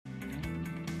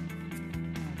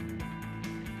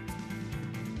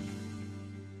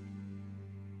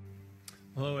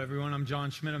Hello, everyone. I'm John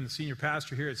Schmidt. I'm the senior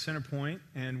pastor here at Centerpoint,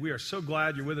 and we are so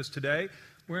glad you're with us today.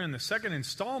 We're in the second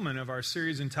installment of our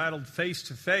series entitled Face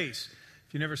to Face.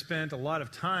 If you've never spent a lot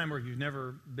of time, or you've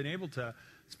never been able to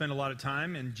spend a lot of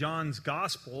time in John's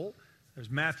Gospel, there's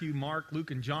Matthew, Mark,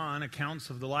 Luke, and John, accounts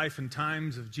of the life and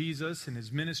times of Jesus and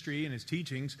his ministry and his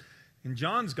teachings. In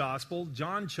John's Gospel,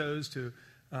 John chose to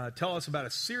tell us about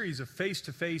a series of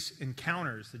face-to-face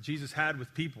encounters that Jesus had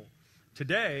with people.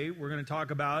 Today, we're going to talk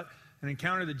about an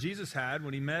encounter that Jesus had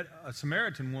when he met a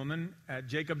Samaritan woman at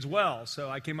Jacob's well.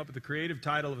 So I came up with the creative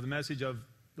title of the message of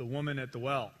The Woman at the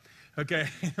Well. Okay,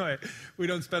 anyway, we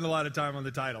don't spend a lot of time on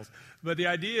the titles. But the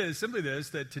idea is simply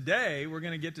this, that today we're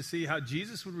going to get to see how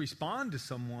Jesus would respond to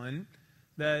someone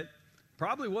that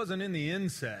probably wasn't in the in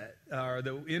set, or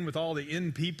the in with all the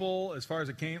in people as far as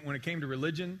when it came to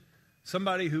religion.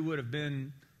 Somebody who would have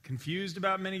been confused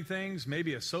about many things,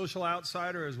 maybe a social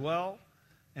outsider as well.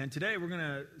 And today we're going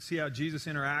to see how Jesus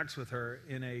interacts with her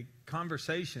in a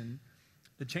conversation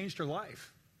that changed her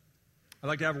life. I'd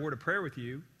like to have a word of prayer with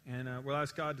you, and we'll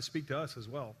ask God to speak to us as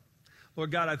well.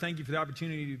 Lord God, I thank you for the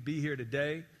opportunity to be here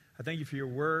today. I thank you for your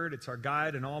word. It's our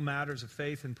guide in all matters of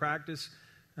faith and practice.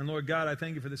 And Lord God, I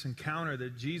thank you for this encounter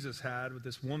that Jesus had with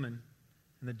this woman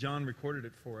and that John recorded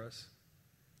it for us.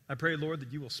 I pray, Lord,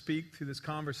 that you will speak through this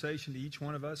conversation to each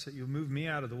one of us, that you'll move me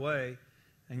out of the way,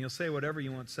 and you'll say whatever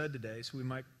you want said today so we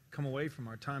might come away from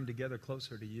our time together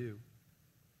closer to you.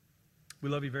 We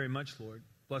love you very much, Lord.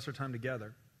 Bless our time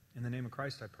together. In the name of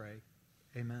Christ I pray.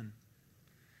 Amen.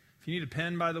 If you need a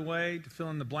pen, by the way, to fill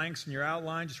in the blanks in your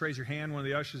outline, just raise your hand. One of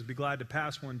the ushers will be glad to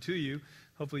pass one to you.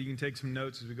 Hopefully you can take some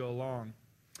notes as we go along.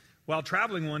 While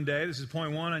traveling one day, this is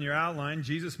point one on your outline,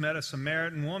 Jesus met a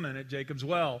Samaritan woman at Jacob's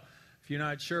well. If you're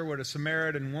not sure what a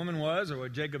Samaritan woman was or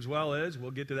what Jacob's well is, we'll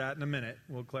get to that in a minute.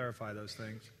 We'll clarify those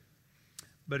things.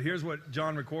 But here's what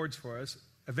John records for us.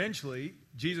 Eventually,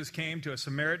 Jesus came to a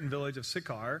Samaritan village of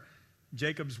Sychar.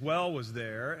 Jacob's well was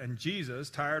there, and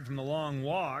Jesus, tired from the long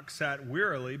walk, sat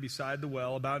wearily beside the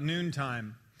well about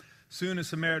noontime. Soon a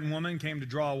Samaritan woman came to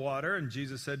draw water, and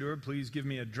Jesus said to her, "Please give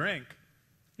me a drink."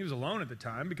 He was alone at the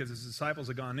time because his disciples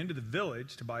had gone into the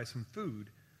village to buy some food.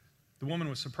 The woman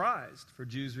was surprised, for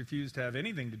Jews refused to have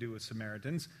anything to do with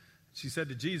Samaritans. She said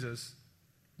to Jesus,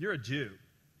 "You're a Jew,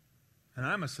 and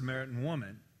I'm a Samaritan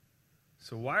woman.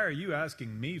 So why are you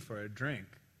asking me for a drink?"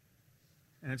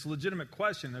 And it's a legitimate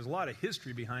question. There's a lot of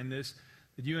history behind this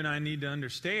that you and I need to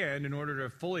understand in order to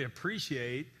fully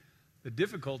appreciate the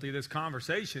difficulty of this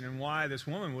conversation and why this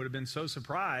woman would have been so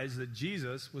surprised that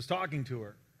Jesus was talking to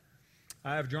her.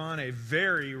 I have drawn a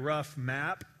very rough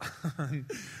map on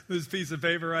this piece of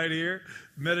paper right here.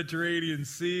 Mediterranean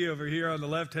Sea over here on the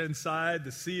left-hand side,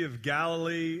 the Sea of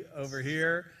Galilee over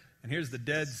here, and here's the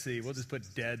Dead Sea. We'll just put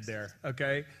dead there,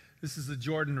 okay? This is the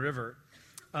Jordan River.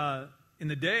 In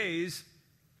the days,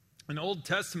 in Old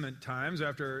Testament times,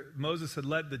 after Moses had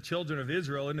led the children of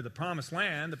Israel into the Promised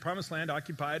Land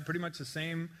occupied pretty much the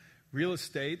same real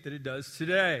estate that it does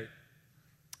today.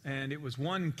 And it was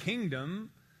one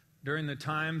kingdom during the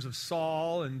times of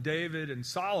Saul and David and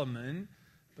Solomon,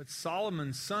 but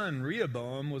Solomon's son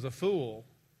Rehoboam was a fool.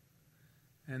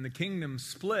 And the kingdom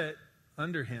split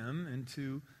under him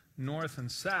into north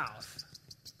and south.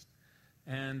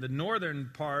 And the northern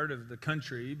part of the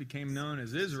country became known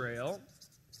as Israel.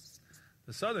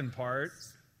 The southern part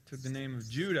took the name of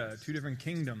Judah, two different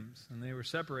kingdoms, and they were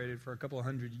separated for a couple of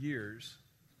hundred years.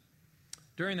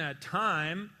 During that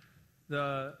time,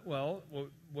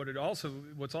 what's also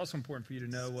important for you to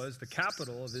know was the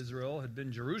capital of Israel had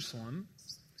been Jerusalem,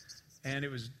 and it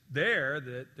was there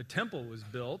that the temple was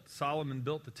built. Solomon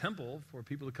built the temple for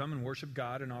people to come and worship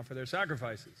God and offer their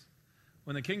sacrifices.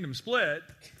 When the kingdom split,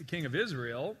 the king of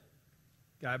Israel,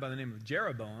 a guy by the name of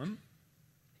Jeroboam,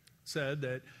 said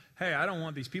that, hey, I don't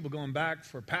want these people going back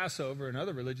for Passover and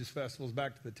other religious festivals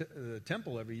back to the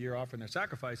temple every year offering their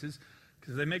sacrifices,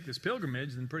 because they make this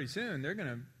pilgrimage, then pretty soon they're going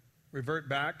to revert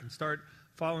back and start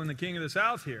following the king of the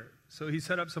south here. So he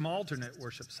set up some alternate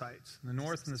worship sites in the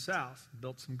north and the south,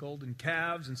 built some golden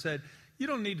calves and said, you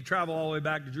don't need to travel all the way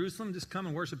back to Jerusalem, just come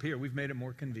and worship here. We've made it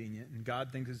more convenient, and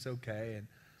God thinks it's okay,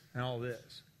 and all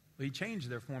this. Well, he changed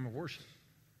their form of worship,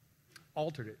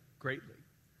 altered it greatly.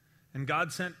 And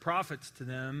God sent prophets to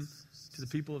them, to the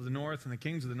people of the north and the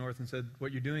kings of the north, and said,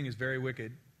 what you're doing is very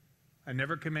wicked. I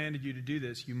never commanded you to do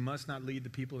this. You must not lead the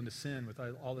people into sin with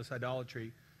all this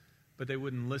idolatry. But they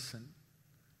wouldn't listen.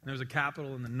 And there was a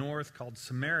capital in the north called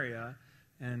Samaria,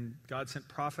 and God sent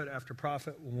prophet after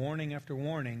prophet, warning after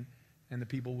warning, and the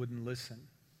people wouldn't listen.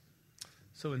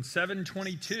 So in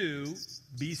 722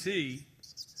 BC,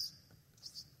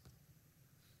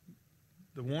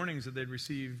 the warnings that they'd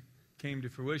received came to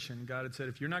fruition, God had said,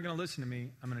 if you're not going to listen to me,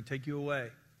 I'm going to take you away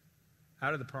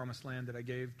out of the promised land that I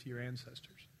gave to your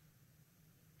ancestors.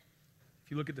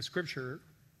 If you look at the scripture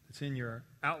that's in your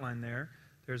outline there,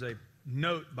 there's a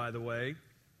note, by the way.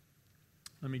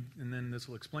 And then this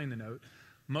will explain the note.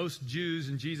 Most Jews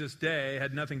in Jesus' day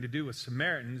had nothing to do with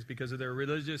Samaritans because of their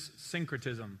religious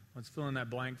syncretism. Let's fill in that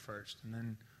blank first, and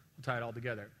then we'll tie it all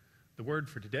together. The word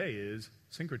for today is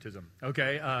syncretism.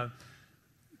 Okay,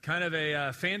 kind of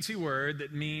a fancy word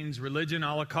that means religion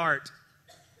a la carte.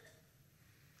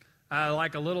 I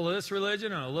like a little of this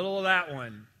religion and a little of that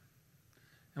one.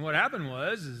 And what happened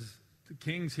was the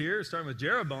kings here, starting with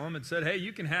Jeroboam, had said, hey,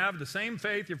 you can have the same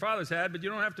faith your fathers had, but you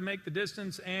don't have to make the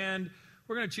distance, and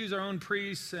we're going to choose our own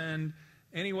priests, and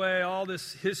anyway, all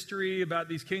this history about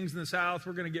these kings in the south,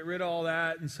 we're going to get rid of all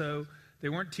that. And so they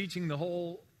weren't teaching the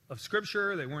whole of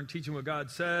Scripture. They weren't teaching what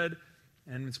God said.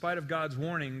 And in spite of God's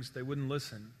warnings, they wouldn't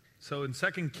listen. So in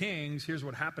 2 Kings, here's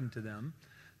what happened to them.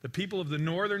 The people of the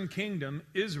northern kingdom,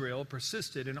 Israel,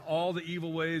 persisted in all the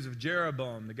evil ways of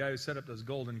Jeroboam, the guy who set up those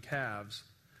golden calves.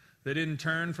 They didn't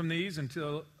turn from these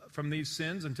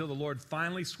sins until the Lord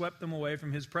finally swept them away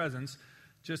from his presence,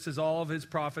 just as all of his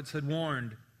prophets had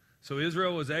warned. So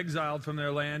Israel was exiled from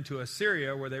their land to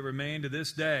Assyria, where they remain to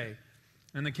this day.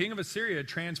 And the king of Assyria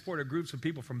transported groups of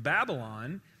people from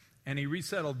Babylon, and he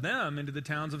resettled them into the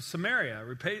towns of Samaria,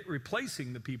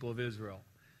 replacing the people of Israel.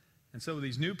 And so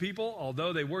these new people,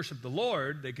 although they worshiped the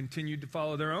Lord, they continued to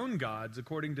follow their own gods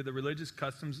according to the religious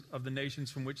customs of the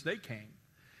nations from which they came.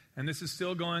 And this is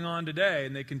still going on today,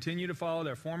 and they continue to follow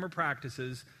their former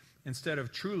practices instead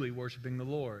of truly worshiping the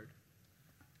Lord.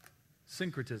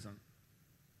 Syncretism.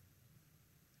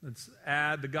 Let's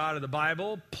add the God of the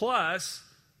Bible plus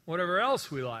whatever else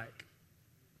we like.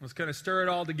 Let's kind of stir it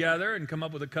all together and come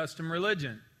up with a custom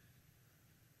religion.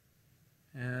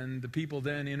 And the people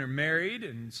then intermarried,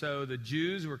 and so the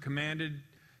Jews were commanded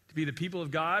to be the people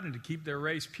of God and to keep their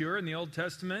race pure in the Old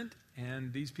Testament,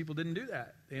 and these people didn't do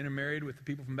that. They intermarried with the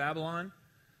people from Babylon,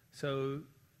 so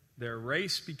their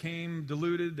race became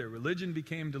diluted, their religion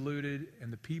became diluted,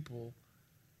 and the people,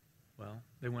 well,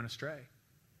 they went astray.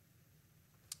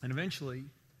 And eventually,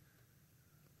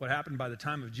 what happened by the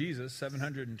time of Jesus,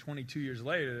 722 years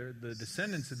later, the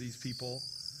descendants of these people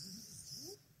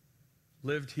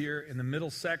lived here in the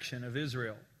middle section of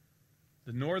Israel.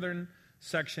 The northern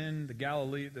section, the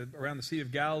Galilee, around the Sea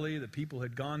of Galilee, the people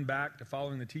had gone back to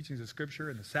following the teachings of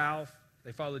Scripture. In the south,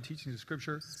 they followed the teachings of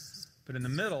Scripture. But in the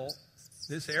middle,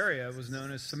 this area was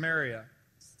known as Samaria.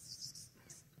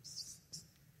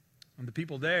 And the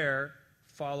people there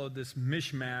followed this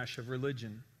mishmash of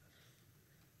religion,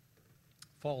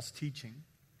 false teaching.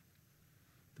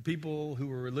 The people who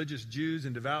were religious Jews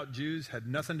and devout Jews had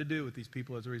nothing to do with these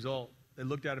people as a result. They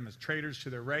looked at them as traitors to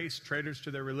their race, traitors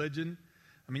to their religion.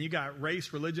 I mean, you got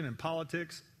race, religion, and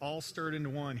politics all stirred into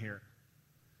one here.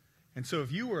 And so if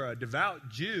you were a devout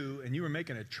Jew and you were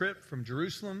making a trip from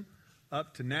Jerusalem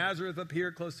up to Nazareth up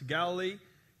here close to Galilee,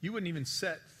 you wouldn't even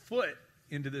set foot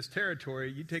into this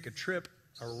territory. You'd take a trip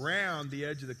around the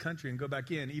edge of the country and go back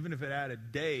in, even if it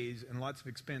added days and lots of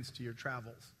expense to your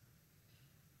travels.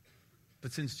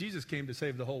 But since Jesus came to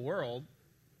save the whole world,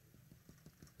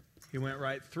 he went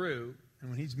right through, and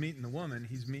when he's meeting the woman,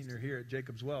 he's meeting her here at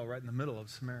Jacob's Well, right in the middle of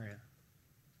Samaria.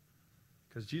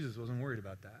 Because Jesus wasn't worried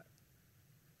about that.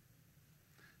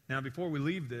 Now, before we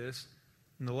leave this,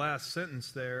 in the last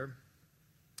sentence there,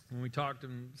 when we talked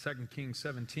in 2 Kings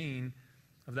 17,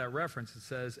 of that reference, it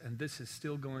says, and this is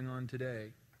still going on today.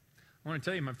 I want to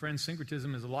tell you, my friends,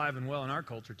 syncretism is alive and well in our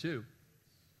culture, too.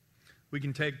 We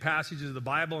can take passages of the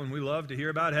Bible, and we love to hear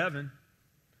about heaven.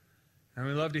 And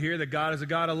we love to hear that God is a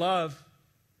God of love.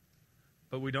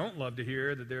 But we don't love to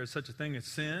hear that there is such a thing as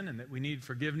sin and that we need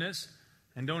forgiveness.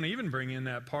 And don't even bring in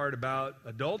that part about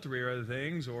adultery or other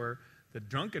things, or that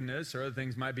drunkenness or other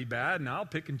things might be bad. And I'll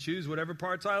pick and choose whatever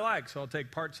parts I like. So I'll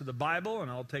take parts of the Bible, and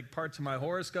I'll take parts of my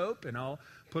horoscope, and I'll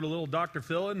put a little Dr.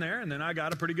 Phil in there, and then I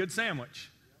got a pretty good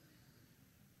sandwich.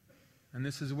 And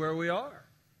this is where we are.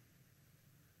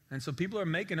 And so people are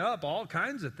making up all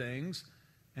kinds of things,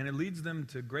 and it leads them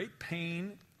to great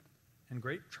pain and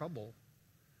great trouble.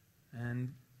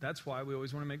 And that's why we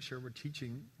always want to make sure we're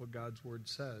teaching what God's Word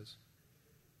says.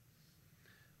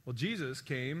 Well, Jesus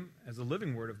came as the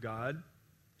living Word of God,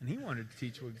 and he wanted to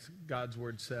teach what God's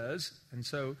Word says. And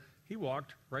so he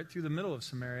walked right through the middle of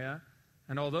Samaria.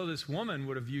 And although this woman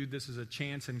would have viewed this as a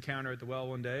chance encounter at the well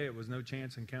one day, it was no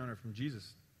chance encounter from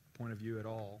Jesus' point of view at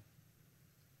all.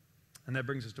 And that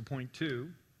brings us to point 2.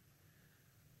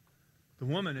 The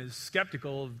woman is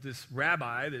skeptical of this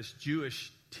rabbi, this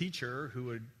Jewish teacher who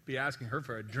would be asking her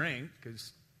for a drink,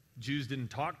 because Jews didn't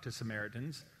talk to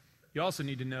Samaritans. You also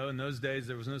need to know in those days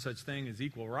there was no such thing as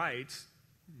equal rights.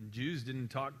 Jews didn't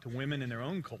talk to women in their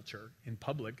own culture in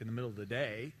public in the middle of the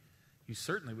day. You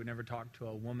certainly would never talk to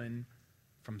a woman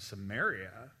from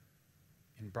Samaria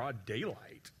in broad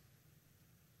daylight.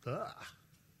 Ugh.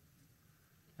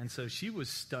 And so she was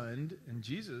stunned, and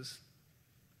Jesus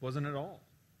wasn't at all.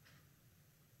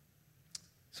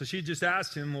 So she just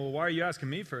asked him, well, why are you asking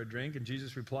me for a drink? And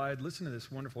Jesus replied, listen to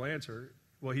this wonderful answer.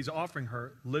 Well, he's offering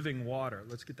her living water.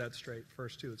 Let's get that straight.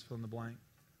 Verse 2, let's fill in the blank.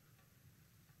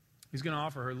 He's going to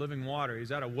offer her living water.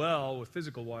 He's at a well with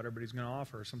physical water, but he's going to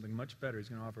offer her something much better. He's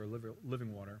going to offer her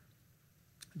living water.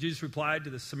 Jesus replied to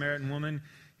the Samaritan woman,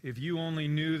 if you only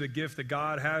knew the gift that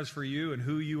God has for you and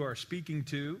who you are speaking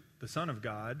to, the Son of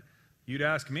God, you'd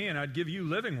ask me and I'd give you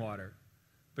living water.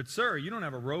 But sir, you don't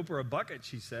have a rope or a bucket,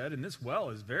 she said, and this well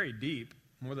is very deep,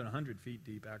 more than 100 feet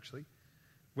deep actually.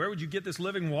 Where would you get this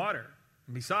living water?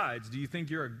 And besides, do you think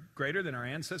you're greater than our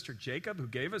ancestor Jacob who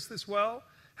gave us this well?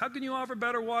 How can you offer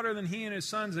better water than he and his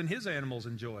sons and his animals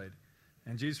enjoyed?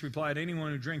 And Jesus replied,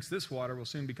 anyone who drinks this water will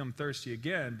soon become thirsty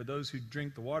again, but those who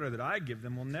drink the water that I give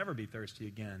them will never be thirsty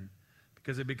again,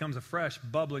 because it becomes a fresh,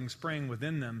 bubbling spring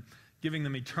within them, giving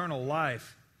them eternal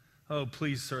life. Oh,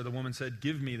 please, sir, the woman said,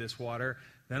 give me this water.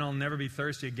 Then I'll never be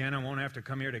thirsty again. I won't have to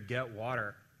come here to get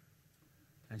water.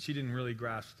 And she didn't really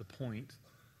grasp the point.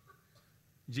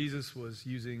 Jesus was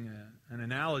using an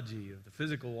analogy of the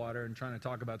physical water and trying to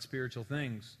talk about spiritual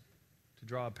things to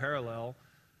draw a parallel.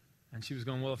 And she was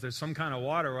going, well, if there's some kind of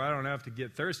water where I don't have to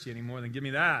get thirsty anymore, then give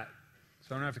me that.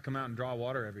 So I don't have to come out and draw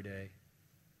water every day.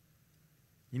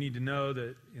 You need to know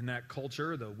that in that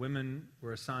culture, the women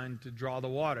were assigned to draw the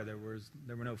water. There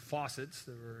were no faucets.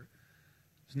 There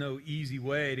was no easy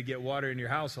way to get water in your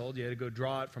household. You had to go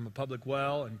draw it from a public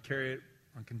well and carry it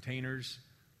on containers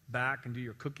back and do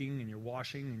your cooking and your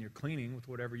washing and your cleaning with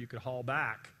whatever you could haul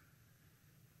back.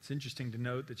 It's interesting to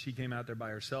note that she came out there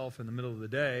by herself in the middle of the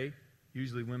day.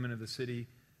 Usually women of the city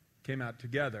came out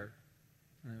together.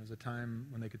 And it was a time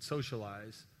when they could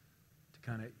socialize to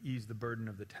kind of ease the burden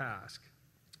of the task.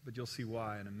 But you'll see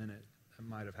why in a minute that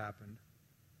might have happened.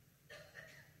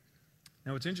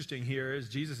 Now what's interesting here is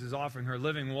Jesus is offering her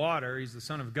living water. He's the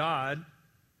Son of God.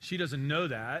 She doesn't know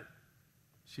that.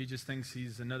 She just thinks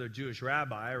he's another Jewish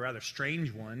rabbi, a rather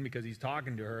strange one, because he's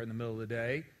talking to her in the middle of the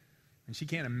day. And she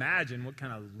can't imagine what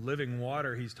kind of living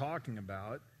water he's talking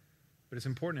about. But it's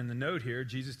important in the note here,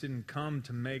 Jesus didn't come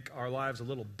to make our lives a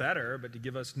little better, but to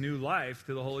give us new life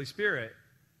through the Holy Spirit.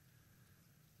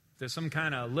 If there's some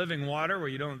kind of living water where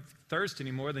you don't thirst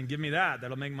anymore, then give me that.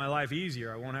 That'll make my life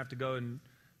easier. I won't have to go and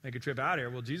make a trip out here.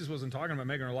 Well, Jesus wasn't talking about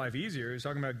making her life easier. He was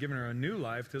talking about giving her a new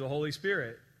life through the Holy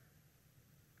Spirit.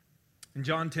 In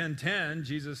John 10:10,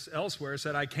 Jesus elsewhere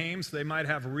said, I came so they might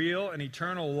have real and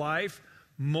eternal life,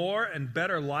 more and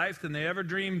better life than they ever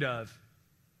dreamed of.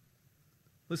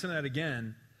 Listen to that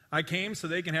again. I came so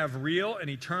they can have real and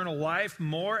eternal life,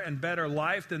 more and better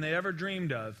life than they ever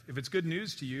dreamed of. If it's good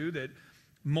news to you that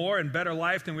more and better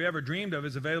life than we ever dreamed of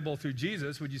is available through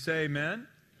Jesus, would you say amen? Amen.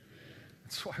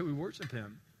 That's why we worship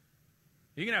him.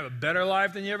 You can have a better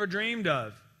life than you ever dreamed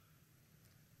of.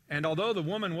 And although the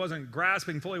woman wasn't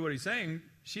grasping fully what he's saying,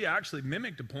 she actually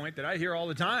mimicked a point that I hear all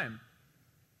the time.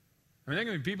 I mean, there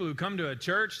can be people who come to a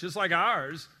church just like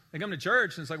ours. They come to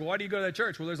church, and it's like, well, why do you go to that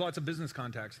church? Well, there's lots of business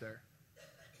contacts there.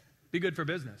 Be good for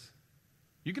business.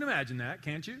 You can imagine that,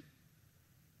 can't you?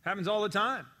 Happens all the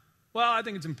time. Well, I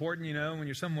think it's important, when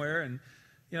you're somewhere and,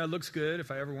 it looks good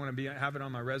if I ever want to have it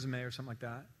on my resume or something like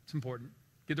that. It's important.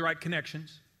 Get the right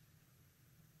connections.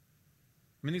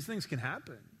 I mean, these things can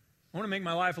happen. I want to make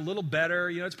my life a little better.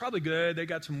 It's probably good. They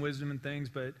got some wisdom and things,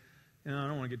 but, I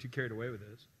don't want to get too carried away with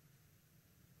this.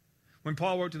 When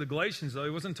Paul wrote to the Galatians, though, he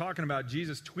wasn't talking about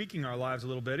Jesus tweaking our lives a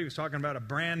little bit. He was talking about a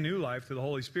brand new life through the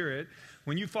Holy Spirit.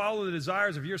 When you follow the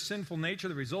desires of your sinful nature,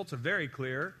 the results are very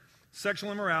clear.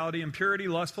 Sexual immorality, impurity,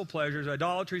 lustful pleasures,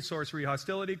 idolatry, sorcery,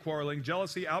 hostility, quarreling,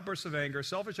 jealousy, outbursts of anger,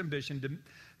 selfish ambition,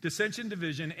 dissension,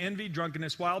 division, envy,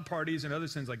 drunkenness, wild parties, and other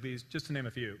sins like these, just to name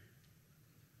a few.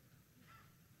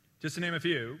 Just to name a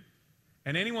few.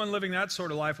 And anyone living that sort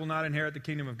of life will not inherit the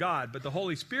kingdom of God. But the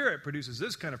Holy Spirit produces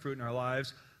this kind of fruit in our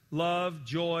lives: love,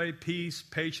 joy, peace,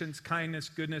 patience, kindness,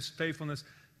 goodness, faithfulness,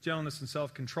 gentleness, and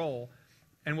self-control.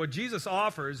 And what Jesus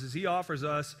offers is he offers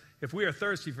us, if we are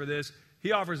thirsty for this,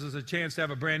 he offers us a chance to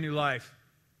have a brand new life.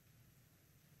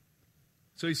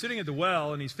 So he's sitting at the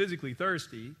well and he's physically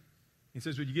thirsty. He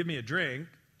says, would you give me a drink?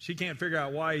 She can't figure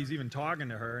out why he's even talking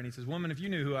to her. And he says, woman, if you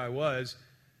knew who I was,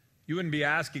 you wouldn't be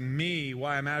asking me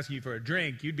why I'm asking you for a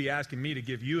drink. You'd be asking me to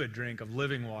give you a drink of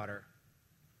living water.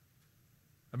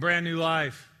 A brand new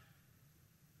life.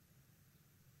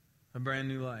 A brand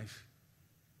new life.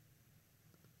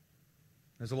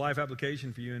 As a life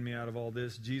application for you and me out of all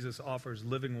this, Jesus offers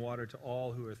living water to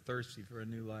all who are thirsty for a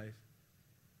new life.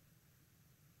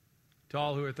 To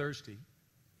all who are thirsty.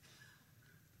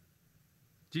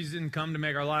 Jesus didn't come to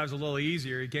make our lives a little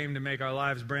easier. He came to make our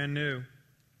lives brand new.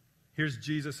 Here's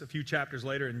Jesus a few chapters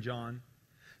later in John.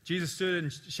 Jesus stood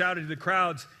and shouted to the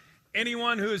crowds,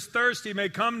 "Anyone who is thirsty may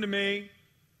come to me.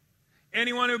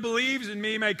 Anyone who believes in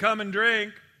me may come and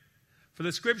drink. For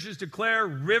the Scriptures declare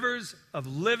rivers of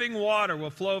living water will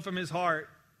flow from his heart."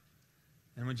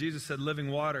 And when Jesus said living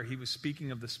water, he was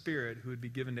speaking of the Spirit who would be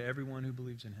given to everyone who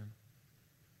believes in him.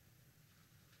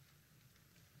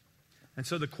 And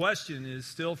so the question is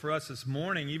still for us this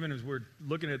morning, even as we're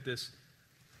looking at this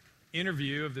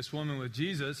interview of this woman with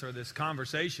Jesus, or this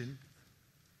conversation,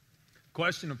 the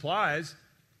question applies,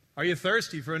 are you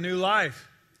thirsty for a new life?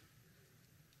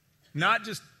 Not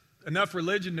just enough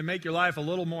religion to make your life a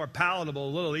little more palatable,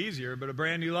 a little easier, but a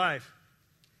brand new life.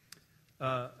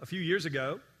 A few years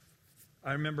ago,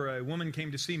 I remember a woman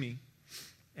came to see me,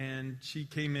 and she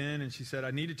came in and she said,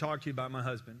 "I need to talk to you about my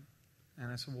husband."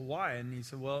 And I said, "Well, why?" And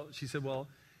she said, "Well,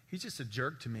 he's just a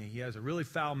jerk to me. He has a really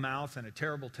foul mouth and a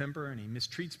terrible temper, and he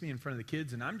mistreats me in front of the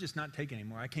kids, and I'm just not taking it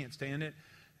anymore. I can't stand it,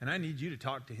 and I need you to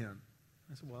talk to him."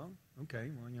 I said, "Well,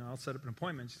 okay, well, I'll set up an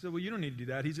appointment." She said, "Well, you don't need to do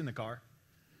that. He's in the car."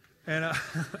 And I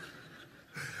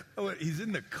went, "He's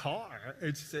in the car?"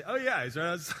 And she said, "Oh, yeah, he's right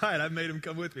outside. I made him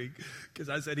come with me because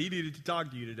I said he needed to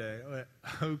talk to you today." I went,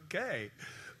 "Okay.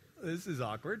 This is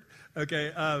awkward."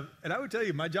 Okay, and I would tell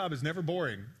you, my job is never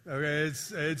boring. Okay,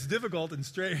 it's difficult and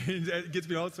strange. It gets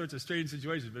me all sorts of strange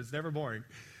situations, but it's never boring.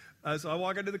 So I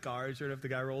walk into the car, and sure enough, the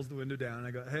guy rolls the window down, and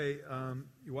I go, "Hey,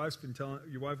 your wife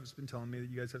has been telling me that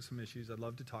you guys have some issues. I'd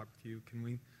love to talk with you. Can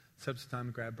we set up some time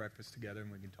to grab breakfast together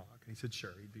and we can talk?" And he said,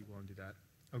 "Sure, he'd be willing to do that."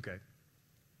 Okay.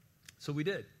 So we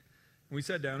did. And we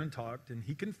sat down and talked, and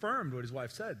he confirmed what his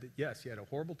wife said, that yes, he had a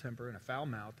horrible temper and a foul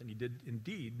mouth, and he did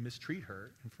indeed mistreat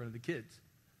her in front of the kids.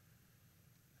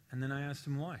 And then I asked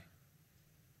him why.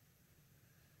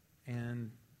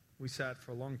 And we sat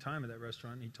for a long time at that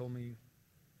restaurant, and he told me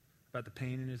about the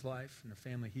pain in his life and the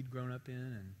family he'd grown up in,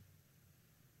 and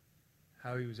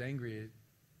how he was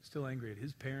still angry at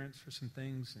his parents for some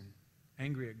things, and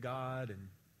angry at God, and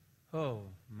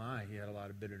oh my, he had a lot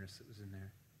of bitterness that was in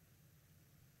there.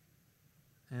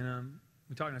 And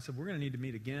we talked, and I said, "We're going to need to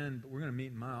meet again, but we're going to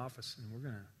meet in my office, and you're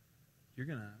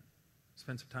going to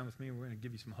spend some time with me, and we're going to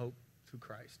give you some hope through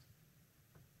Christ."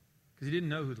 Because he didn't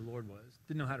know who the Lord was,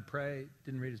 didn't know how to pray,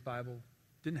 didn't read his Bible,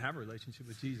 didn't have a relationship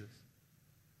with Jesus.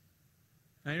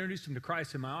 And I introduced him to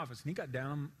Christ in my office, and he got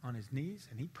down on his knees,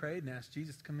 and he prayed and asked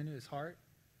Jesus to come into his heart,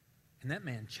 and that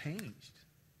man changed.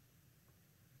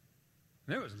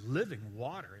 And there was living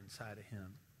water inside of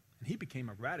him, and he became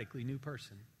a radically new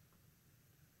person.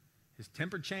 His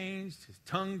temper changed. His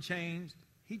tongue changed.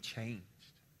 He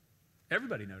changed.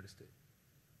 Everybody noticed it.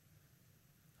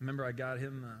 I remember I got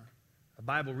him a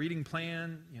Bible reading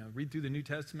plan, read through the New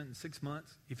Testament in 6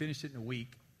 months. He finished it in a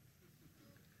week.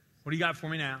 "What do you got for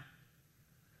me now?"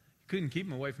 Couldn't keep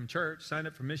him away from church. Signed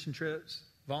up for mission trips.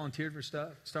 Volunteered for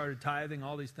stuff. Started tithing,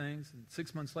 all these things. And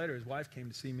 6 months later, his wife came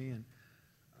to see me, and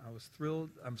I was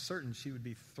thrilled. I'm certain she would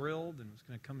be thrilled and was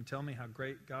going to come and tell me how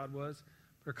great God was.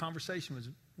 But her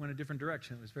conversation went a different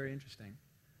direction. It was very interesting.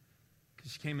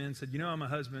 Because she came in and said, "My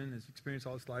husband has experienced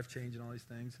all this life change and all these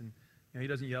things, and he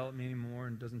doesn't yell at me anymore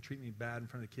and doesn't treat me bad in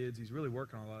front of the kids. He's really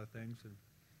working on a lot of things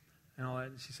and all that."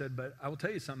 And she said, "But I will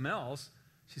tell you something else."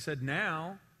 She said,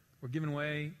 "Now we're giving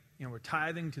away, we're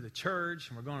tithing to the church,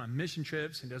 and we're going on mission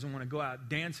trips, and doesn't want to go out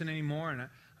dancing anymore, and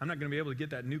I'm not going to be able to get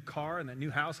that new car and that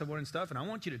new house I want and stuff, and I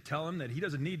want you to tell him that he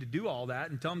doesn't need to do all that,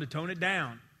 and tell him to tone it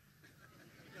down.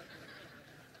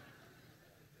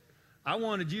 I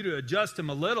wanted you to adjust him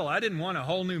a little. I didn't want a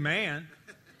whole new man.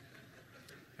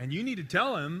 And you need to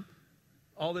tell him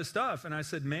all this stuff." And I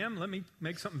said, "Ma'am, let me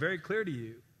make something very clear to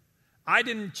you. I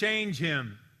didn't change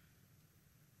him.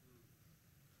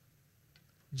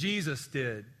 Jesus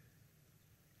did.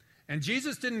 And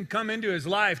Jesus didn't come into his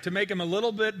life to make him a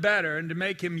little bit better and to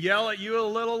make him yell at you a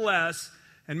little less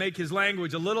and make his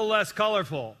language a little less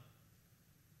colorful.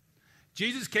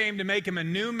 Jesus came to make him a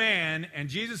new man, and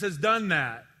Jesus has done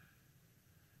that.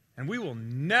 And we will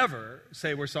never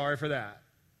say we're sorry for that."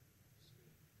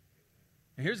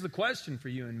 And here's the question for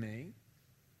you and me.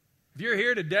 If you're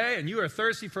here today and you are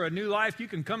thirsty for a new life, you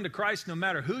can come to Christ no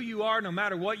matter who you are, no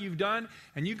matter what you've done,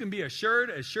 and you can be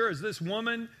assured, as sure as this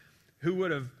woman who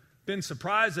would have been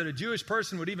surprised that a Jewish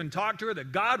person would even talk to her,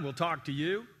 that God will talk to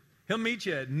you. He'll meet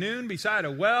you at noon beside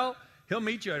a well. He'll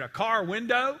meet you at a car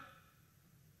window.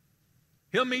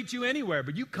 He'll meet you anywhere,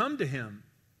 but you come to him.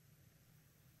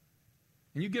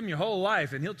 And you give him your whole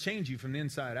life, and he'll change you from the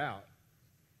inside out.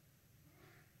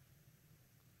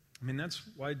 I mean, that's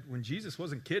why when Jesus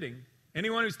wasn't kidding,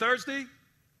 anyone who's thirsty,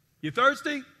 you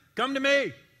thirsty? Come to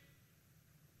me.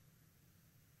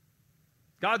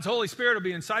 God's Holy Spirit will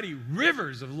be inside of you.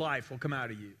 Rivers of life will come out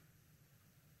of you.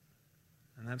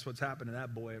 And that's what's happened to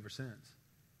that boy ever since.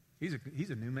 He's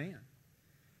a new man.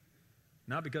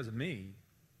 Not because of me,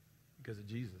 because of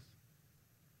Jesus.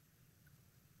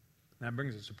 And that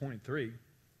brings us to point 3.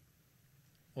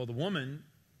 Well, the woman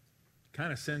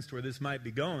kind of sensed where this might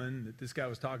be going, that this guy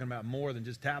was talking about more than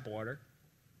just tap water.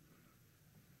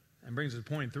 And brings us to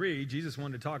point 3. Jesus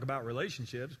wanted to talk about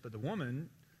relationships, but the woman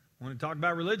wanted to talk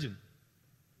about religion.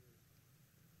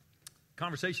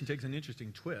 Conversation takes an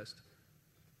interesting twist.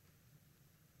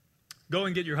 Go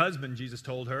and get your husband, Jesus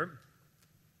told her.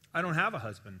 I don't have a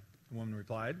husband, the woman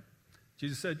replied.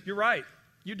 Jesus said, you're right.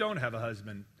 You don't have a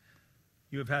husband.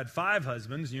 You have had 5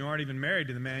 husbands, and you aren't even married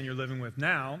to the man you're living with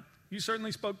now. You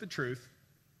certainly spoke the truth.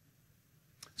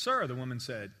 Sir, the woman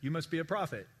said, you must be a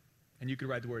prophet. And you could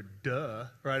write the word duh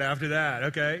right after that,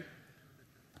 okay?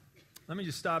 Let me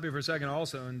just stop here for a second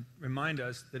also and remind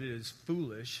us that it is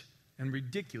foolish and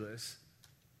ridiculous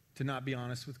to not be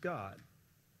honest with God.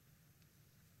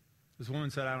 This woman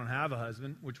said, I don't have a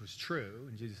husband, which was true.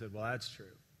 And Jesus said, well, that's true.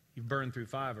 You've burned through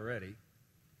 5 already.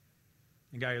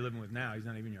 The guy you're living with now, he's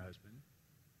not even your husband.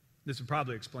 This would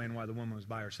probably explain why the woman was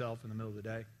by herself in the middle of the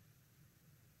day.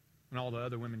 When all the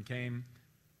other women came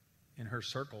in her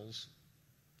circles,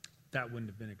 that wouldn't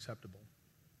have been acceptable.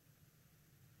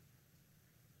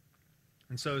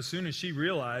 And so as soon as she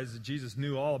realized that Jesus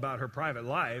knew all about her private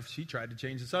life, she tried to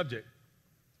change the subject.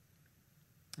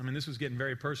 I mean, this was getting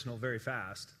very personal very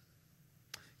fast.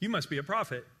 You must be a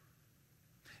prophet.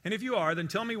 And if you are, then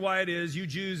tell me why it is you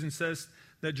Jews insist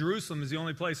that Jerusalem is the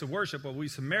only place of worship, while we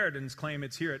Samaritans claim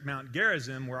it's here at Mount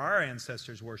Gerizim where our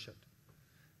ancestors worshipped.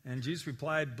 And Jesus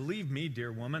replied, believe me,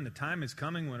 dear woman, the time is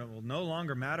coming when it will no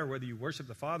longer matter whether you worship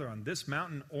the Father on this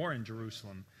mountain or in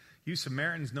Jerusalem. You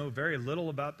Samaritans know very little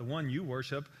about the one you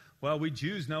worship, while we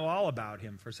Jews know all about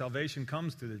him, for salvation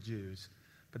comes through the Jews.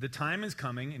 But the time is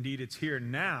coming, indeed it's here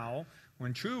now,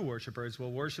 when true worshipers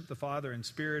will worship the Father in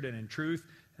spirit and in truth,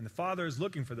 and the Father is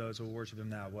looking for those who will worship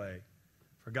him that way.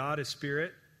 For God is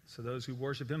spirit, so those who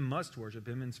worship him must worship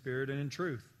him in spirit and in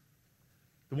truth.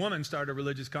 The woman started a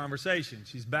religious conversation.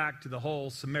 She's back to the whole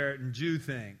Samaritan Jew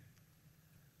thing.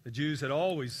 The Jews had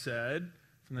always said,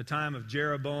 from the time of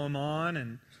Jeroboam on,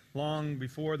 and long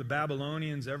before the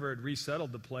Babylonians ever had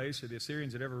resettled the place, or the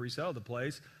Assyrians had ever resettled the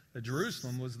place, that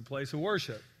Jerusalem was the place of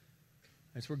worship.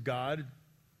 That's where God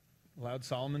allowed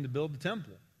Solomon to build the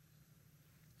temple.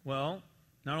 Well,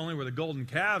 not only were the golden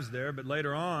calves there, but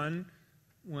later on,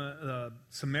 when the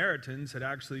Samaritans had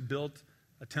actually built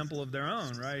a temple of their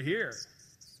own right here.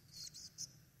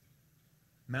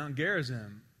 Mount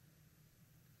Gerizim.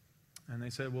 And they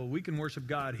said, well, we can worship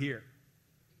God here.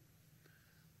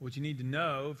 What you need to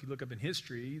know, if you look up in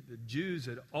history, the Jews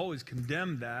had always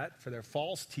condemned that for their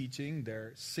false teaching,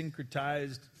 their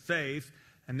syncretized faith,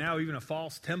 and now even a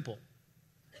false temple.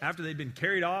 After they'd been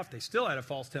carried off, they still had a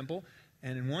false temple.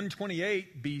 And in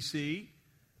 128 BC,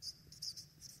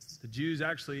 the Jews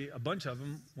actually, a bunch of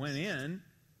them, went in and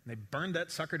they burned that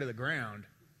sucker to the ground.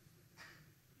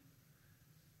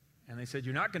 And they said,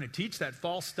 you're not going to teach that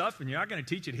false stuff and you're not going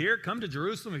to teach it here. Come to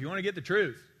Jerusalem if you want to get the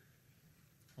truth.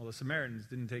 Well, the Samaritans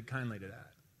didn't take kindly to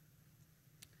that.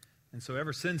 And so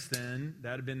ever since then,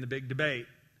 that had been the big debate.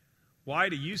 Why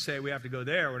do you say we have to go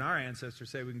there when our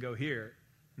ancestors say we can go here?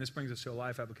 And this brings us to a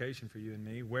life application for you and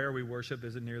me. Where we worship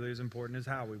isn't nearly as important as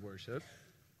how we worship.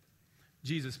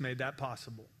 Jesus made that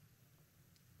possible.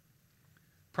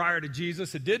 Prior to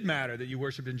Jesus, it did matter that you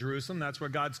worshiped in Jerusalem. That's where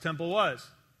God's temple was.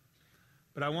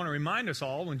 But I want to remind us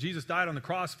all, when Jesus died on the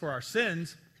cross for our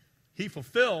sins, he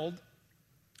fulfilled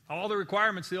all the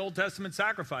requirements of the Old Testament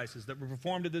sacrifices that were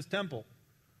performed at this temple.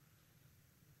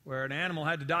 Where an animal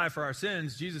had to die for our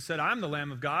sins, Jesus said, I'm the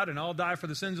Lamb of God, and I'll die for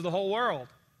the sins of the whole world.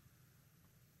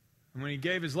 And when he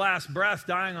gave his last breath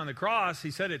dying on the cross,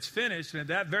 he said, it's finished. And at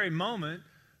that very moment,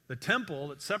 the temple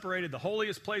that separated the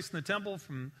holiest place in the temple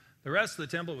from the rest of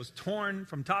the temple was torn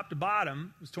from top to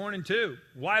bottom, was torn in two,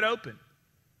 wide open.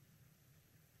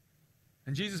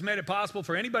 And Jesus made it possible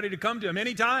for anybody to come to him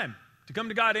anytime, to come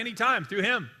to God anytime through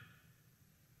him.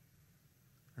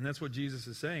 And that's what Jesus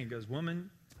is saying. He goes, woman,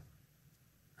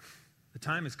 the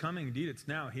time is coming. Indeed, it's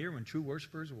now here when true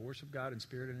worshipers will worship God in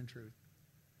spirit and in truth.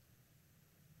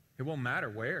 It won't matter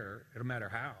where. It'll matter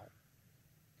how.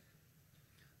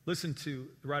 Listen to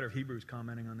the writer of Hebrews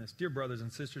commenting on this. Dear brothers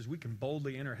and sisters, we can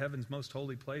boldly enter heaven's most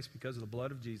holy place because of the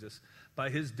blood of Jesus.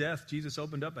 By his death, Jesus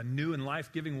opened up a new and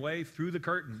life-giving way through the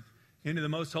curtain into the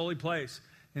most holy place.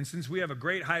 And since we have a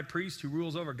great high priest who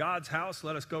rules over God's house,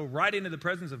 let us go right into the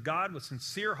presence of God with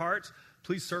sincere hearts.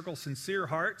 Please circle sincere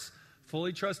hearts,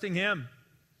 fully trusting him.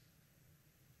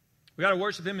 We got to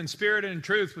worship him in spirit and in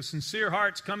truth with sincere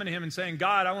hearts, coming to him and saying,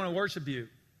 God, I want to worship you.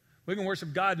 We can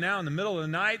worship God now in the middle of the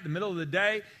night, the middle of the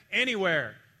day,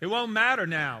 anywhere. It won't matter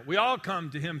now. We all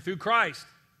come to him through Christ.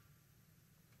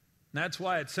 And that's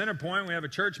why at Centerpoint we have a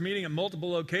church meeting at multiple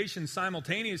locations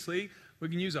simultaneously. We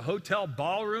can use a hotel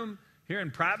ballroom here in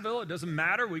Prattville. It doesn't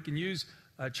matter. We can use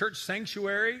a church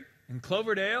sanctuary in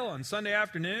Cloverdale on Sunday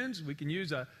afternoons. We can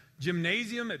use a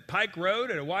gymnasium at Pike Road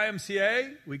at a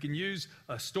YMCA. We can use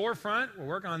a storefront. We're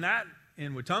working on that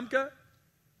in Wetumpka.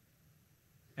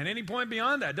 And any point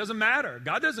beyond that, doesn't matter.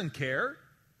 God doesn't care.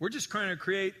 We're just trying to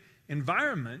create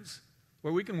environments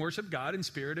where we can worship God in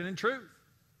spirit and in truth.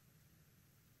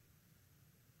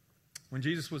 When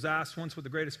Jesus was asked once what the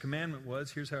greatest commandment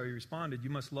was, here's how he responded. You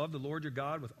must love the Lord your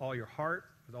God with all your heart,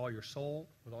 with all your soul,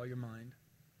 with all your mind.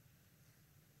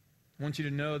 I want you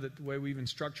to know that the way we even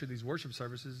structure these worship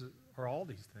services are all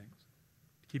these things.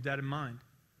 Keep that in mind.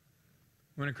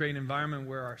 We want to create an environment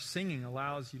where our singing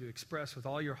allows you to express with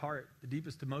all your heart, the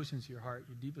deepest emotions of your heart,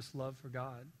 your deepest love for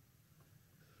God.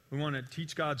 We want to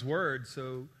teach God's word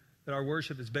so that our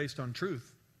worship is based on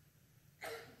truth.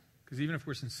 Because even if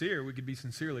we're sincere, we could be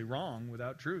sincerely wrong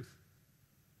without truth.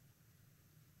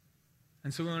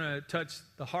 And so we want to touch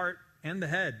the heart and the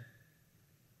head.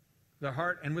 With our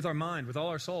heart and with our mind, with all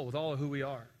our soul, with all of who we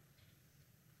are.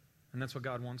 And that's what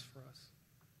God wants for us.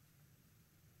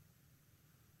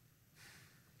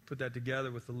 Put that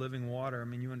together with the living water. I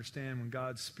mean, you understand when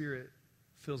God's Spirit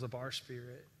fills up our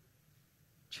spirit,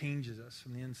 changes us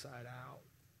from the inside out.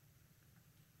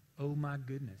 Oh my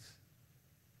goodness.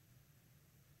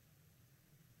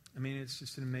 I mean, it's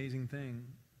just an amazing thing.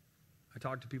 I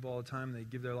talk to people all the time, they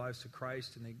give their lives to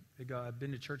Christ, and they go, I've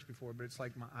been to church before, but it's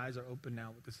like my eyes are open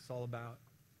now what this is all about.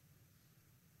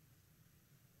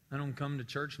 I don't come to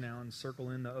church now and circle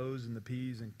in the O's and the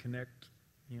P's and connect,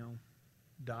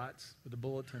 dots with the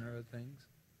bulletin or other things.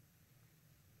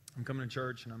 I'm coming to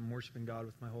church and I'm worshiping God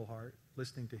with my whole heart,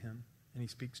 listening to him, and he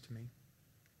speaks to me.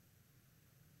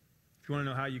 If you want to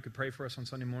know how you could pray for us on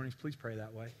Sunday mornings, please pray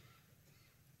that way.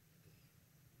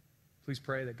 Please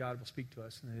pray that God will speak to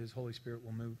us and that his Holy Spirit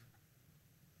will move.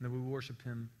 And that we will worship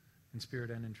him in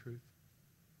spirit and in truth.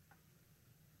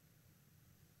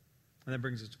 And that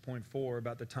brings us to point 4,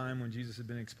 about the time when Jesus had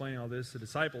been explaining all this. The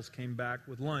disciples came back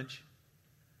with lunch.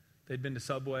 They'd been to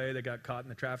Subway. They got caught in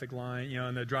the traffic line,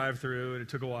 in the drive-thru, and it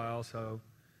took a while, so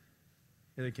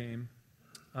here they came.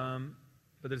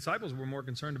 But the disciples were more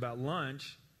concerned about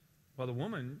lunch, while the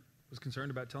woman was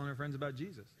concerned about telling her friends about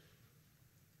Jesus.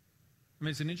 I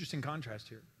mean, it's an interesting contrast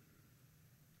here.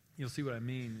 You'll see what I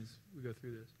mean as we go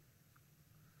through this.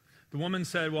 The woman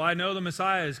said, well, I know the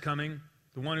Messiah is coming,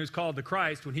 the one who's called the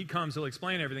Christ. When he comes, he'll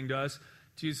explain everything to us.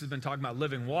 Jesus has been talking about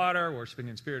living water, worshiping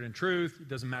in spirit and truth. It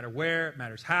doesn't matter where, it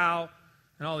matters how,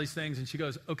 and all these things. And she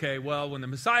goes, okay, well, when the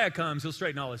Messiah comes, he'll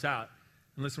straighten all this out.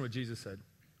 And listen to what Jesus said.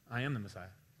 I am the Messiah.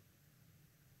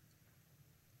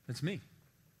 It's me.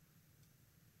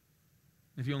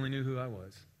 If you only knew who I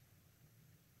was.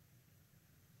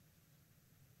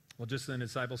 Well, just then the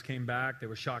disciples came back. They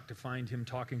were shocked to find him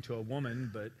talking to a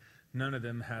woman, but none of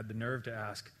them had the nerve to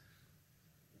ask,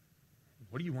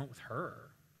 what do you want with her?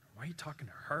 Why are you talking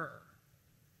to her?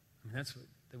 I mean, that's what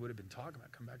they would have been talking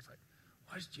about. Come back, it's like,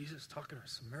 why is Jesus talking to a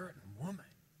Samaritan woman?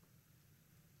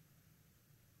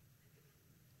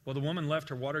 Well, the woman left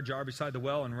her water jar beside the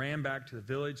well and ran back to the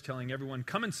village, telling everyone,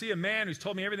 come and see a man who's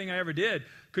told me everything I ever did.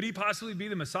 Could he possibly be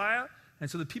the Messiah? And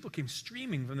so the people came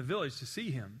streaming from the village to see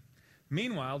him.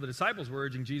 Meanwhile, the disciples were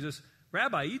urging Jesus,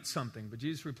 Rabbi, eat something. But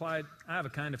Jesus replied, I have a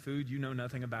kind of food you know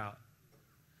nothing about.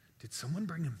 Did someone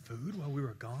bring him food while we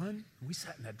were gone? We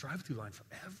sat in that drive-thru line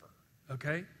forever,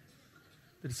 okay?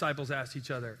 The disciples asked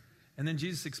each other. And then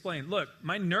Jesus explained, look,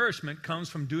 my nourishment comes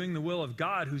from doing the will of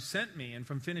God who sent me and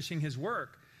from finishing his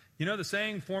work. You know the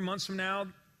saying, 4 months from now,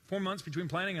 4 months between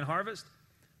planting and harvest?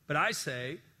 But I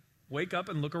say, wake up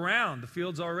and look around. The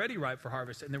field's already ripe for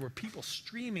harvest. And there were people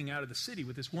streaming out of the city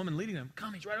with this woman leading them.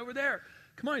 Come, he's right over there.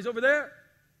 Come on, he's over there.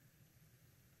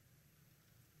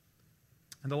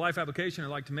 And the life application I'd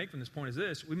like to make from this point is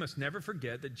this. We must never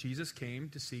forget that Jesus came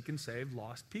to seek and save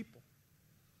lost people.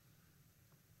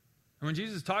 And when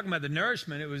Jesus is talking about the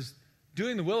nourishment, it was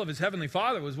doing the will of his heavenly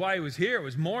Father was why he was here. It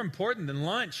was more important than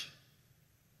lunch.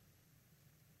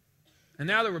 And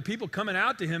now there were people coming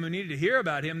out to him who needed to hear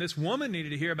about him. This woman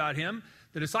needed to hear about him.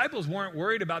 The disciples weren't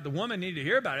worried about the woman needed to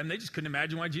hear about him. They just couldn't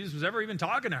imagine why Jesus was ever even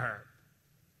talking to her.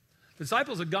 The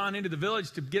disciples had gone into the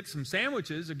village to get some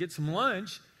sandwiches or get some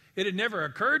lunch. It had never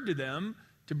occurred to them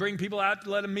to bring people out to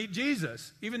let them meet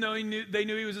Jesus, even though they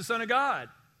knew he was the Son of God.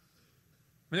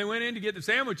 When they went in to get the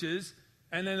sandwiches,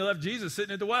 and then they left Jesus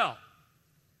sitting at the well.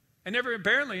 And never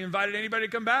apparently invited anybody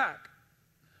to come back.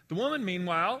 The woman,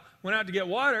 meanwhile, went out to get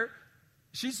water.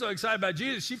 She's so excited about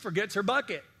Jesus, she forgets her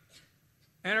bucket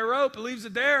and her rope, leaves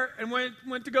it there, and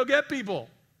went to go get people.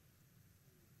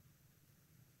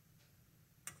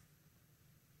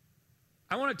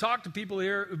 I want to talk to people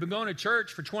here who've been going to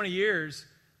church for 20 years.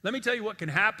 Let me tell you what can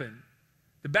happen.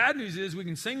 The bad news is we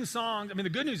can sing songs. I mean, the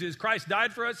good news is Christ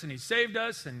died for us and he saved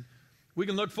us, and we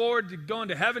can look forward to going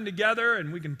to heaven together,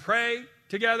 and we can pray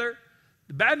together.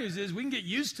 The bad news is we can get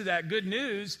used to that good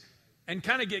news and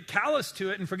kind of get callous to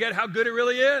it and forget how good it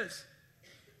really is.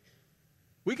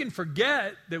 We can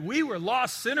forget that we were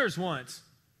lost sinners once,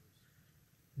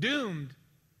 doomed,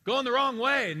 going the wrong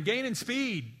way and gaining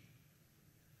speed.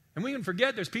 And we can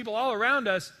forget there's people all around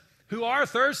us who are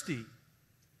thirsty.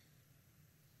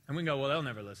 And we can go, well, they'll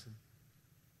never listen.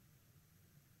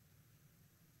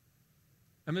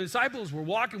 And the disciples were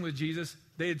walking with Jesus.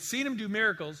 They had seen him do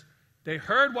miracles. They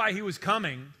heard why he was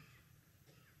coming.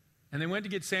 And they went to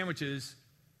get sandwiches,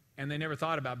 and they never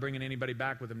thought about bringing anybody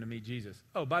back with them to meet Jesus.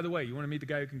 Oh, by the way, you want to meet the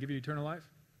guy who can give you eternal life?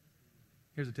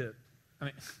 Here's a tip. I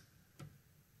mean,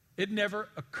 it never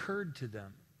occurred to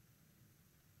them.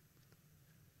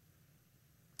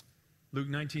 Luke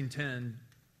 19:10,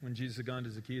 when Jesus had gone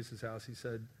to Zacchaeus' house, he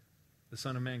said, the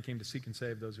Son of Man came to seek and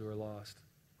save those who are lost.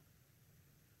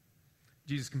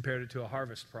 Jesus compared it to a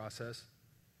harvest process.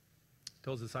 He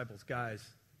told his disciples, guys,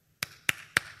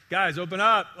 open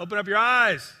up your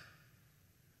eyes.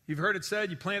 You've heard it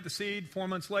said, you plant the seed, 4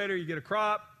 months later, you get a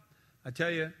crop. I tell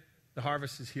you, the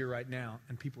harvest is here right now,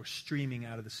 and people are streaming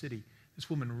out of the city. This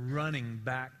woman running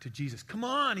back to Jesus. Come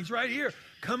on, he's right here.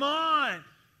 Come on.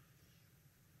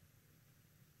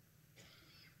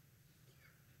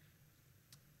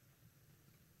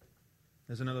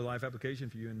 There's another life application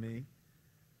for you and me.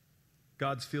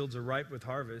 God's fields are ripe with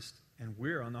harvest, and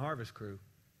we're on the harvest crew.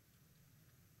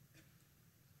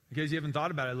 In case you haven't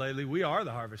thought about it lately, we are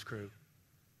the harvest crew.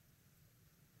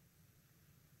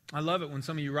 I love it when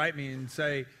some of you write me and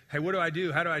say, hey, what do I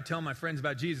do? How do I tell my friends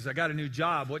about Jesus? I got a new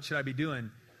job. What should I be doing?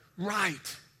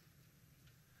 Right.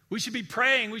 We should be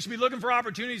praying. We should be looking for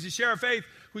opportunities to share our faith.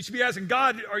 We should be asking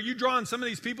God, are you drawing some of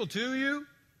these people to you?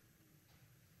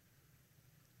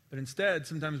 But instead,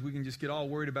 sometimes we can just get all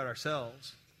worried about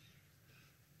ourselves.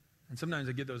 And sometimes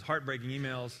I get those heartbreaking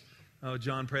emails. Oh,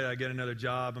 John, pray that I get another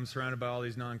job. I'm surrounded by all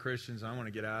these non-Christians. I want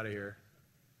to get out of here.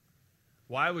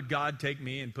 Why would God take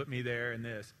me and put me there in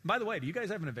this? By the way, do you guys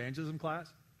have an evangelism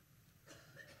class?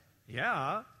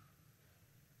 Yeah.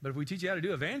 But if we teach you how to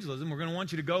do evangelism, we're going to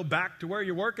want you to go back to where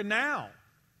you're working now.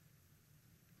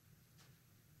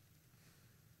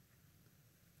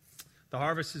 The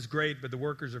harvest is great, but the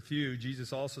workers are few.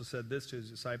 Jesus also said this to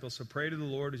his disciples, so pray to the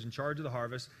Lord who's in charge of the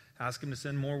harvest. Ask him to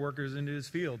send more workers into his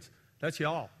fields. That's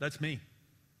y'all. That's me.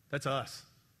 That's us.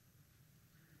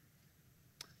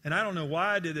 And I don't know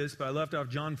why I did this, but I left off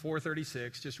John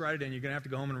 4:36. Just write it in. You're going to have to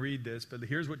go home and read this. But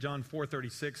here's what John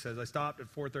 4:36 says. I stopped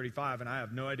at 4:35, and I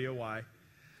have no idea why.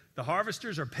 The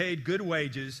harvesters are paid good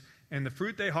wages, and the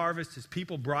fruit they harvest is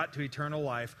people brought to eternal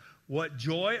life. What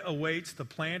joy awaits the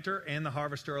planter and the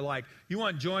harvester alike. You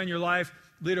want joy in your life?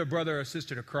 Lead a brother or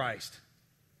sister to Christ.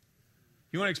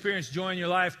 You want to experience joy in your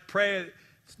life? Pray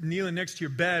kneeling next to your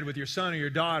bed with your son or your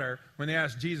daughter when they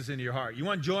ask Jesus into your heart. You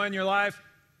want joy in your life?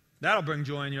 That'll bring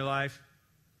joy in your life.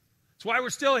 That's why we're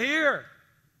still here.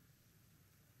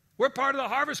 We're part of the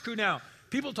harvest crew now.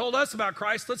 People told us about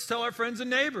Christ. Let's tell our friends and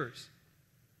neighbors.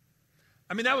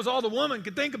 I mean, that was all the woman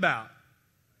could think about.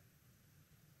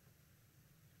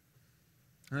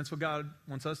 And that's what God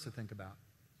wants us to think about.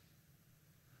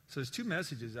 So there's two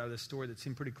messages out of this story that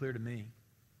seem pretty clear to me.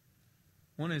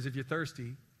 One is if you're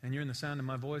thirsty and you're in the sound of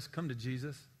my voice, come to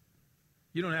Jesus.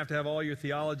 You don't have to have all your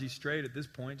theology straight at this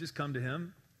point. Just come to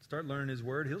him. Start learning his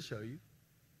word. He'll show you.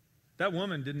 That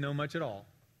woman didn't know much at all.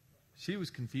 She was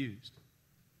confused.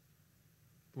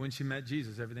 But when she met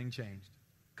Jesus, everything changed.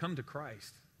 Come to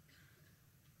Christ.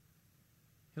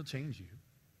 He'll change you.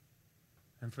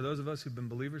 And for those of us who've been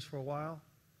believers for a while,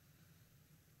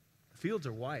 the fields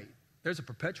are white. There's a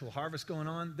perpetual harvest going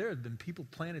on. There have been people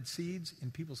planted seeds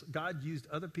in people's... God used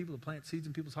other people to plant seeds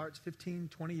in people's hearts 15,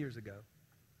 20 years ago.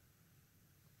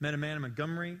 Met a man in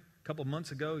Montgomery a couple of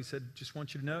months ago. He said, just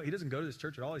want you to know. He doesn't go to this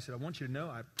church at all. He said, I want you to know,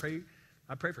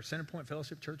 I pray for Centerpoint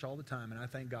Fellowship Church all the time, and I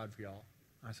thank God for y'all.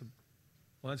 I said,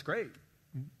 well, that's great.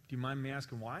 Do you mind me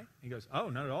asking why? He goes, oh,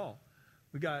 not at all.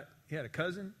 He had a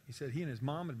cousin. He said he and his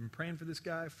mom had been praying for this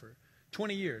guy for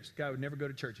 20 years. The guy would never go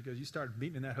to church. He goes, you started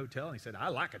meeting in that hotel? And he said, I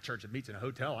like a church that meets in a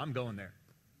hotel. I'm going there.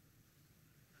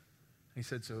 He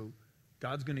said, so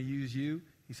God's going to use you.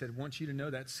 He said, I want you to know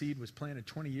that seed was planted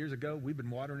 20 years ago. We've been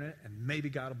watering it, and maybe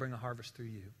God will bring a harvest through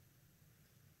you.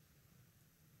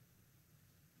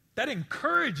 That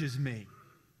encourages me.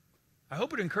 I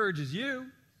hope it encourages you.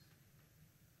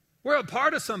 We're a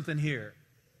part of something here.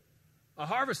 A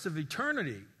harvest of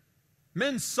eternity.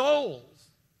 Men's souls.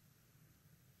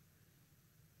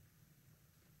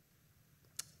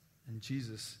 And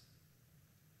Jesus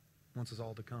wants us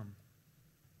all to come.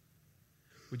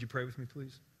 Would you pray with me,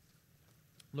 please?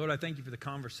 Lord, I thank you for the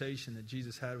conversation that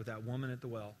Jesus had with that woman at the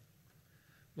well.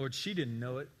 Lord, she didn't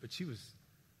know it, but she was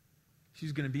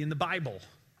going to be in the Bible.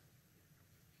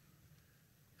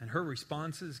 And her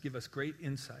responses give us great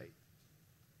insight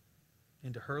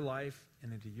into her life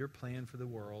and into your plan for the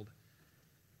world.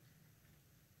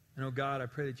 And, oh God, I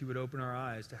pray that you would open our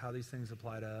eyes to how these things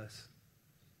apply to us.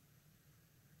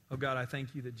 Oh God, I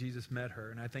thank you that Jesus met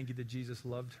her, and I thank you that Jesus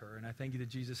loved her, and I thank you that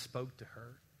Jesus spoke to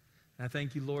her. And I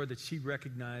thank you, Lord, that she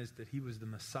recognized that he was the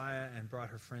Messiah and brought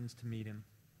her friends to meet him.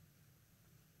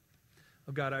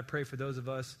 Oh God, I pray for those of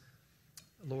us,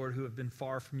 Lord, who have been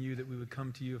far from you, that we would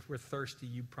come to you. If we're thirsty,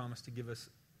 you promise to give us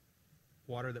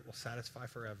water that will satisfy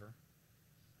forever.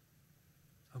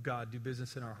 Oh God, do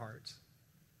business in our hearts.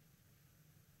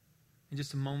 In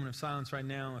just a moment of silence right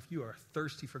now, if you are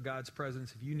thirsty for God's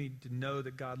presence, if you need to know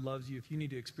that God loves you, if you need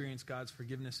to experience God's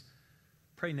forgiveness,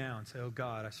 pray now and say, oh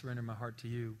God, I surrender my heart to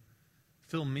you.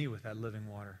 Fill me with that living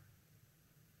water.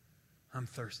 I'm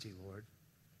thirsty, Lord.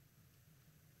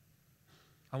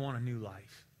 I want a new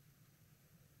life.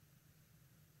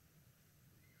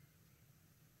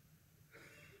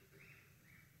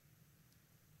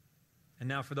 And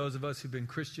now for those of us who've been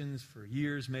Christians for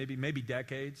years, maybe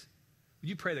decades, would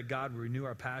you pray that God would renew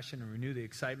our passion and renew the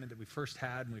excitement that we first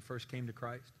had when we first came to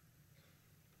Christ?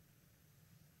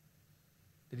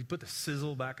 That he'd put the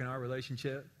sizzle back in our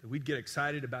relationship, that we'd get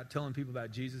excited about telling people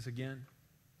about Jesus again?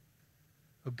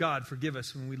 Oh God, forgive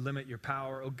us when we limit your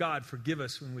power. Oh God, forgive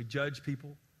us when we judge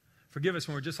people. Forgive us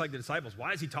when we're just like the disciples.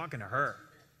 Why is he talking to her?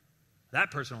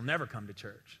 That person will never come to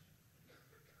church.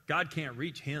 God can't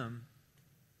reach him,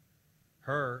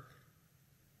 her.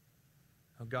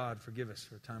 Oh God, forgive us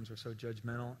for times we're so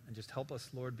judgmental, and just help us,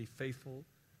 Lord, be faithful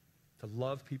to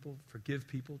love people, forgive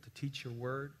people, to teach your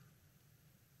word.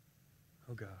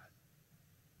 Oh God.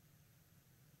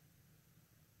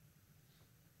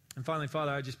 And finally,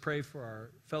 Father, I just pray for our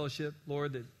fellowship,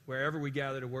 Lord, that wherever we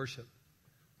gather to worship,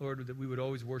 Lord, that we would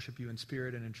always worship you in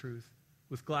spirit and in truth,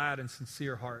 with glad and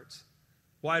sincere hearts,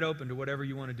 wide open to whatever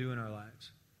you want to do in our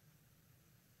lives.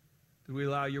 That we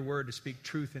allow your word to speak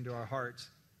truth into our hearts.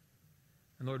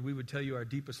 And Lord, we would tell you our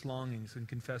deepest longings and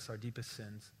confess our deepest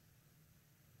sins.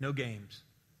 No games.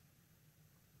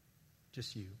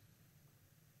 Just you.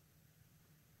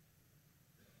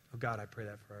 Oh God, I pray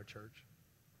that for our church.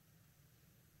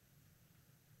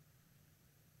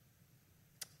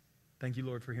 Thank you,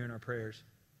 Lord, for hearing our prayers.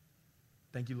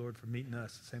 Thank you, Lord, for meeting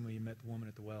us the same way you met the woman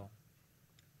at the well.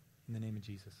 In the name of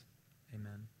Jesus,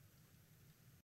 amen.